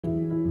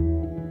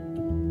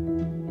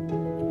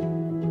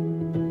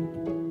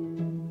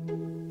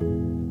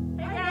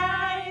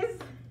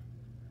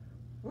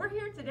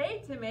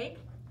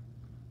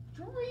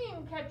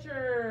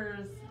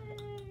Dreamcatchers,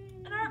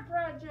 an art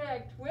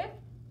project with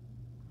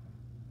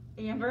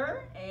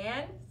Amber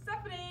and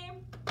Stephanie.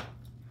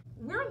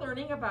 We're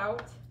learning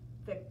about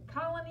the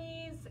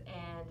colonies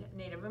and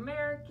Native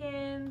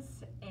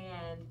Americans,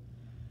 and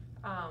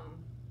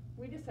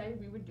we decided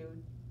we would do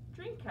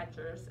dream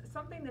catchers,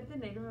 something that the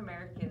Native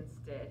Americans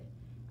did.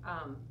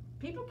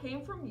 People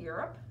came from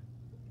Europe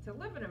to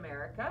live in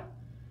America,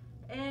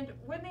 and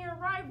when they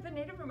arrived, the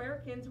Native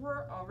Americans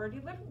were already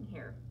living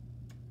here.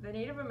 The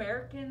Native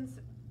Americans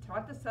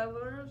taught the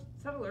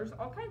settlers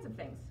all kinds of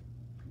things.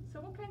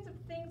 So what kinds of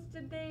things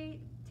did they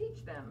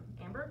teach them,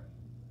 Amber?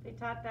 They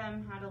taught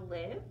them how to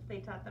live. They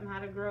taught them how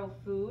to grow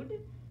food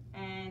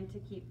and to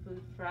keep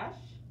food fresh.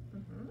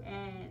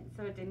 And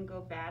so it didn't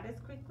go bad as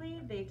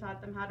quickly. They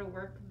taught them how to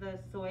work the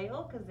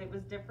soil because it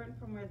was different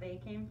from where they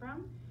came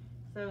from.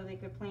 So they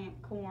could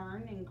plant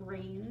corn and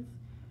grains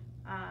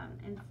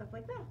and stuff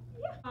like that.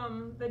 Yeah.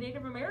 The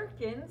Native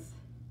Americans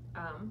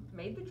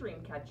made the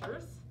dream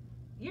catchers,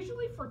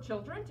 usually for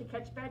children to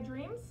catch bad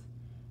dreams.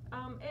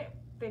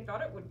 They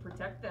thought it would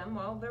protect them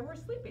while they were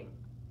sleeping.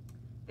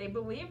 They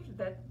believed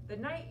that the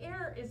night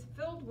air is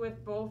filled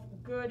with both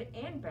good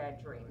and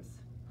bad dreams.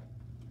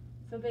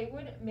 So they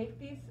would make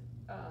these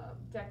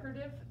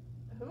decorative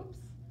hoops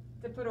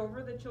to put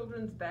over the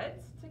children's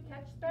beds to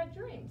catch bad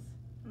dreams.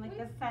 And like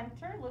the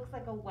center looks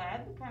like a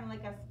web, kind of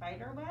like a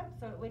spider web,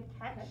 so it would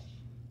catch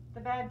the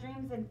bad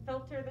dreams and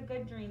filter the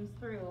good dreams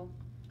through.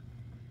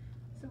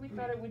 So we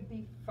thought it would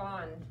be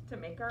fun to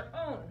make our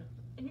own.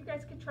 And you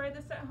guys could try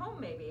this at home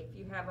maybe if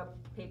you have a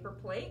paper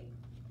plate,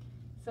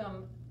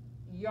 some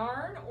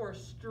yarn or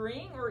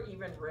string or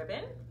even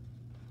ribbon.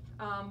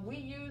 We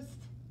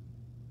used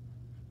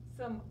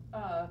some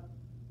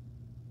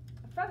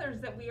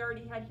feathers that we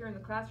already had here in the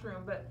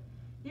classroom, but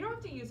you don't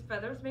have to use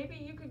feathers. Maybe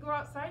you could go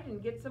outside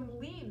and get some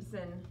leaves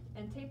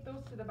and tape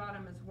those to the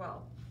bottom as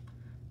well.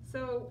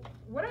 So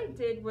what I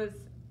did was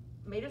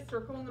made a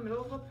circle in the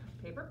middle of a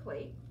paper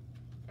plate,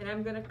 and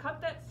I'm going to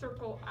cut that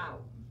circle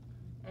out.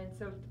 And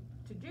so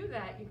to do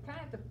that, you kind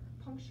of have to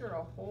puncture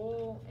a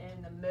hole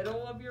in the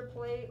middle of your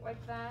plate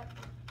like that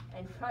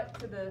and cut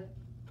to the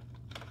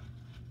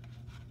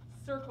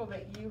circle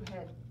that you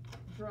had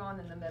drawn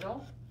in the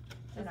middle.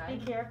 Just be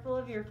careful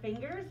of your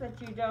fingers that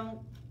you don't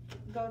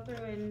go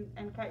through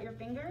and cut your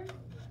fingers.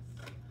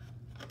 Yes.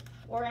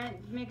 Or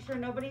make sure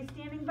nobody's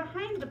standing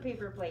behind the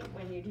paper plate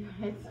when you do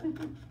it.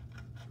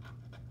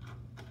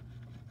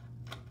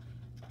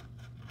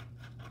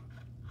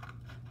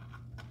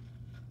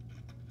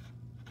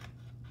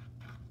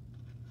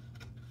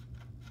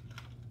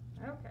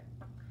 Okay,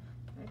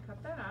 I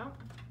cut that out.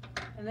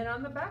 And then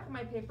on the back of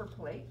my paper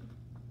plate,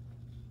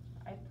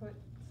 I put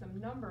some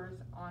numbers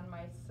on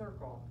my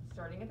circle,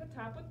 starting at the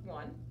top with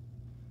 1.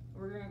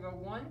 We're going to go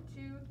 1,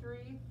 2, 3,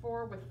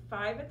 4 with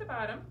 5 at the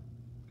bottom,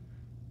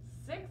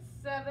 6,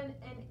 7,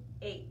 and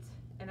 8.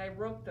 And I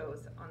wrote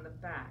those on the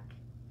back.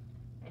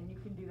 And you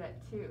can do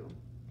that too.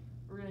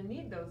 We're going to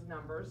need those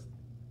numbers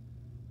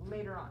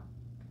later on.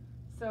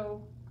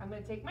 So I'm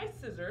going to take my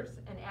scissors,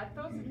 and at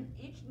those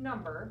each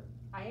number,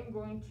 I am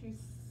going to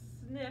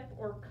snip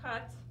or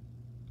cut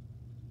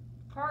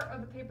part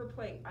of the paper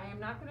plate. I am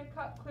not going to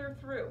cut clear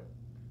through.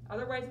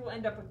 Otherwise we'll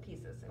end up with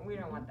pieces, and we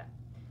don't want that.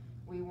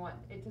 We want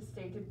it to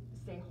stay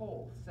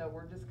whole. So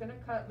we're just going to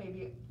cut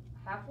maybe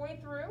halfway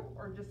through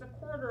or just a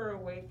quarter of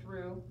the way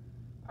through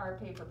our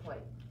paper plate.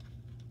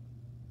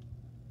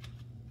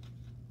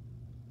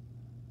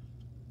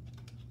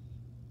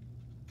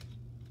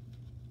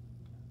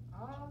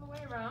 All the way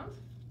around.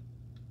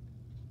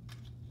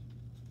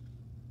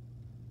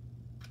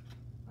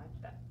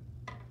 Like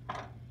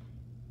that.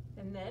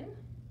 And then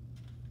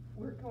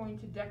we're going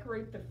to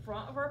decorate the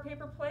front of our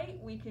paper plate.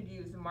 We could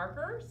use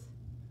markers.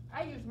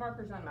 I use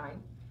markers on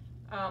mine.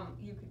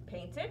 You could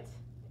paint it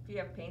if you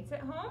have paints at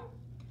home.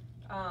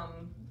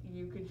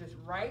 You could just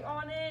write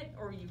on it,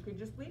 or you could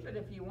just leave it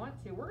if you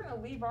want to. We're going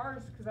to leave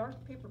ours because our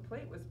paper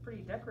plate was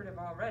pretty decorative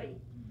already.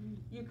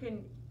 You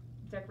can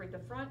decorate the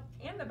front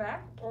and the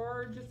back,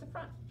 or just the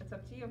front. It's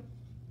up to you.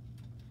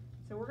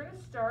 So we're going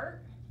to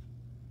start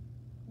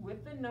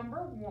with the number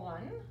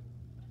 1.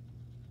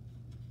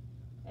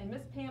 And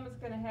Miss Pam is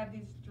going to have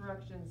these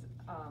directions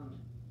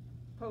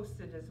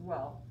posted as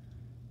well.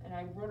 And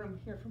I wrote them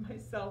here for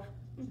myself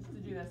just to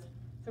do this.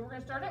 So we're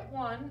going to start at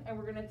 1, and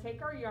we're going to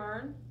take our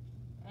yarn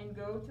and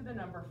go to the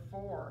number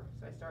 4.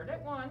 So I start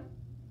at 1,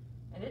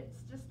 and it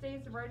just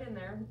stays right in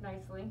there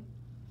nicely.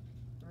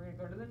 We're going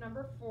to go to the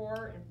number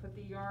 4 and put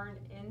the yarn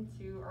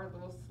into our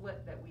little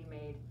slit that we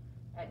made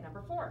at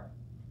number 4.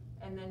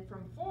 And then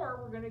from 4,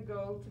 we're going to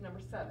go to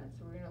number 7.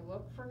 So we're going to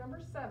look for number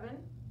 7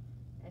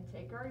 and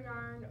take our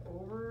yarn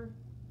over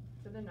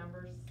to the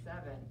number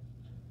 7.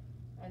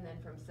 And then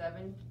from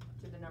 7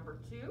 to the number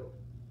 2,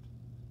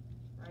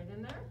 right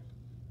in there.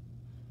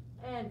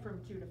 And from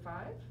 2 to 5,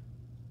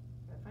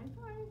 gotta find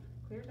 5,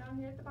 clear down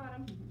here at the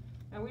bottom.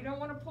 And we don't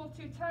want to pull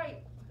too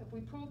tight. If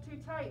we pull too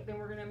tight, then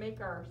we're going to make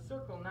our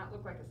circle not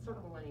look like a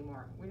circle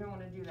anymore. We don't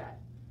want to do that.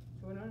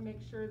 So we want to make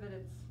sure that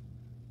it's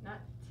not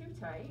too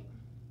tight.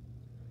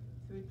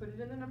 So So we put it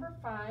in the number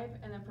 5,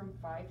 and then from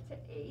 5 to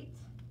 8,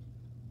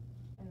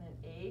 and then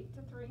 8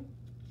 to 3.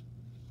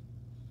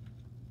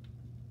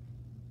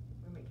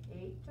 We make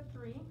 8 to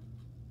 3,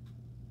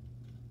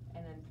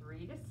 and then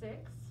 3 to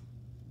 6.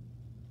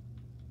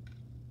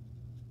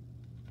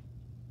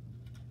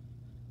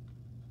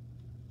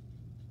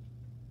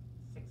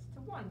 6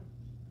 to 1.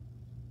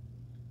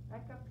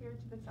 Back up here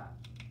to the top.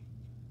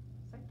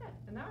 Just like that.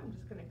 And now I'm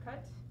just going to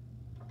cut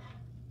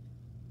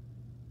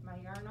my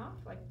yarn off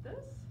like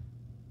this.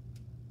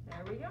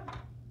 There we go.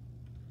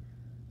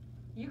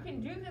 You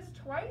can do this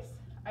twice.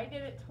 I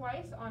did it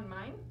twice on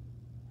mine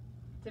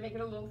to make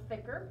it a little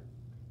thicker,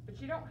 but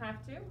you don't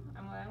have to.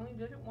 I only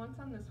did it once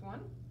on this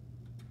one.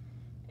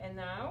 And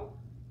now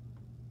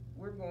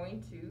we're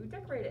going to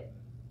decorate it.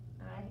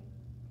 I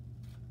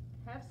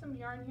have some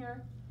yarn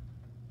here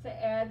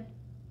to add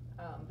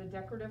the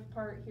decorative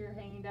part here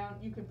hanging down.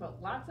 You can put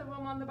lots of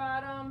them on the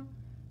bottom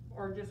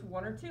or just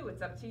 1 or 2.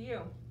 It's up to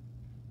you.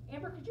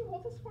 Amber, could you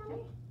hold this for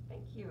me?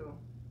 Thank you.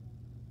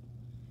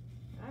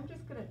 I'm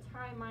just going to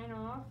tie mine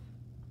off.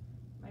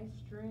 My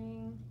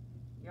string,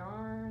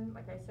 yarn,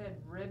 like I said,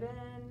 ribbon,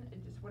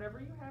 just whatever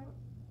you have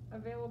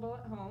available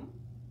at home.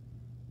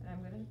 And I'm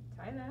going to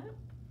tie that.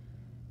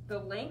 The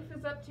length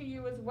is up to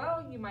you as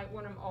well. You might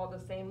want them all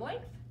the same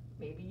length.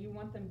 Maybe you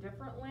want them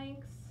different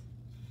lengths.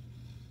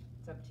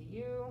 It's up to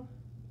you.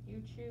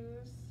 You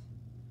choose.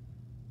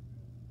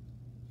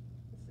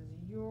 This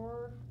is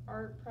your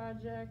art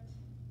project.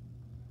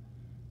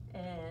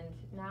 And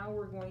now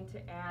we're going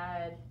to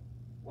add,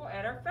 we'll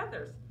add our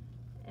feathers.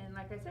 And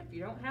like I said, if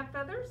you don't have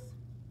feathers,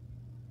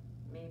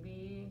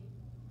 maybe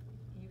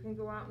you can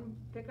go out and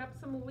pick up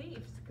some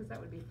leaves, because that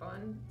would be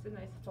fun. It's a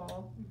nice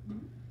fall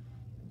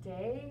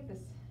day. Pick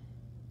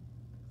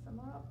some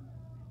up.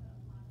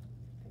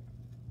 Pick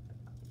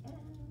up the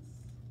ends.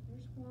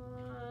 There's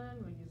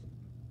one.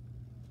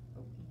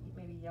 We'll use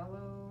maybe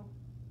yellow.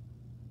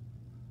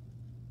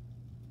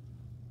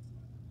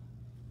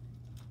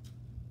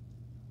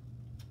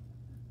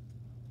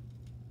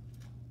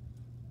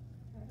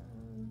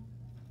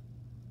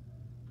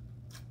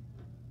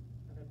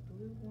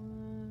 Blue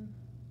one.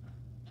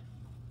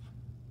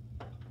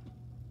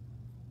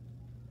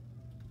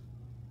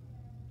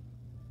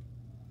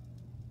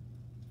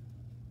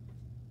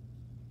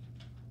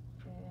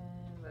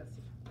 And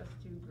let's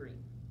do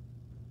green.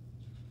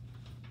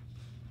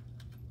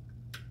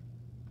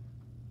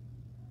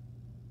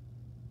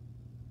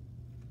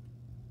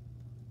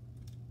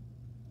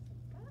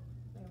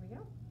 There we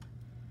go.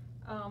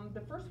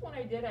 The first one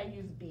I did, I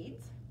used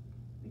beads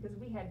because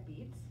we had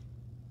beads.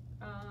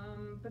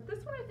 But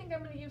this one I think I'm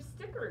going to use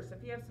stickers.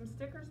 If you have some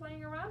stickers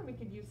laying around, we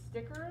could use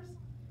stickers.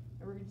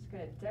 And we're just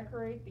going to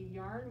decorate the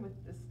yarn with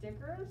the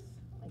stickers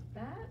like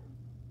that.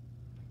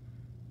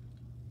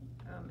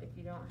 If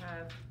you don't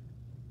have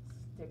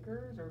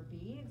stickers or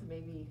beads,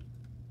 maybe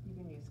you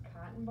can use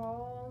cotton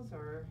balls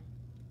or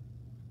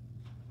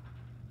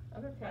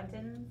other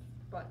kinds.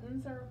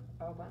 Buttons are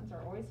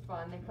always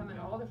fun. They come in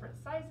all different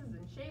sizes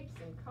and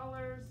shapes and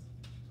colors.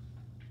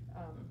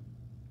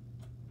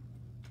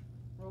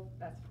 Well,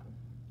 that's fun.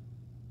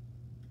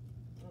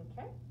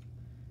 Okay,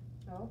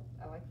 so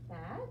I like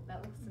that.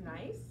 That looks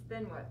nice.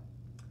 Then what?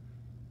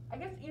 I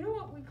guess, you know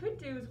what we could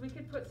do is we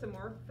could put some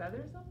more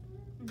feathers up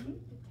there. At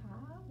the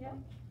top. Yeah.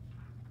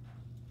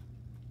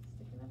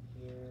 Sticking up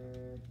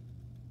here.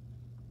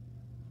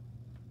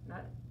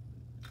 Not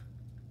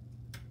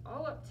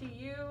all up to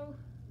you.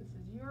 This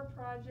is your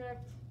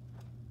project.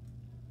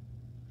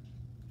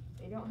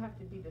 They don't have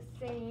to be the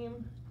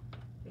same.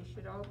 They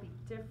should all be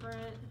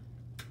different.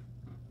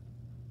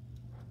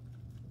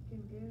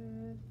 Looking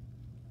good.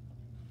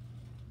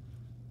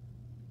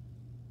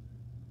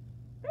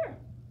 There,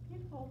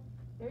 beautiful.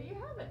 There you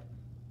have it.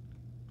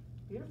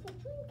 Beautiful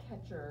dream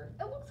catcher.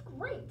 It looks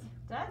great.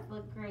 It does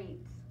look great.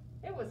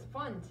 It was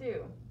fun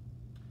too.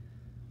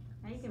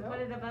 Now you can put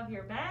it above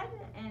your bed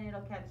and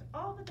it'll catch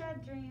all the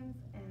bad dreams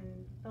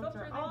and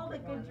filter all the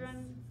good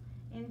dreams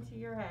into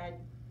your head.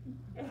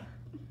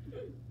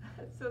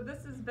 So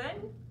this has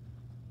been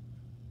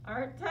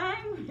Art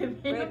Time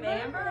with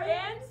Amber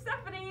and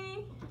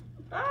Stephanie.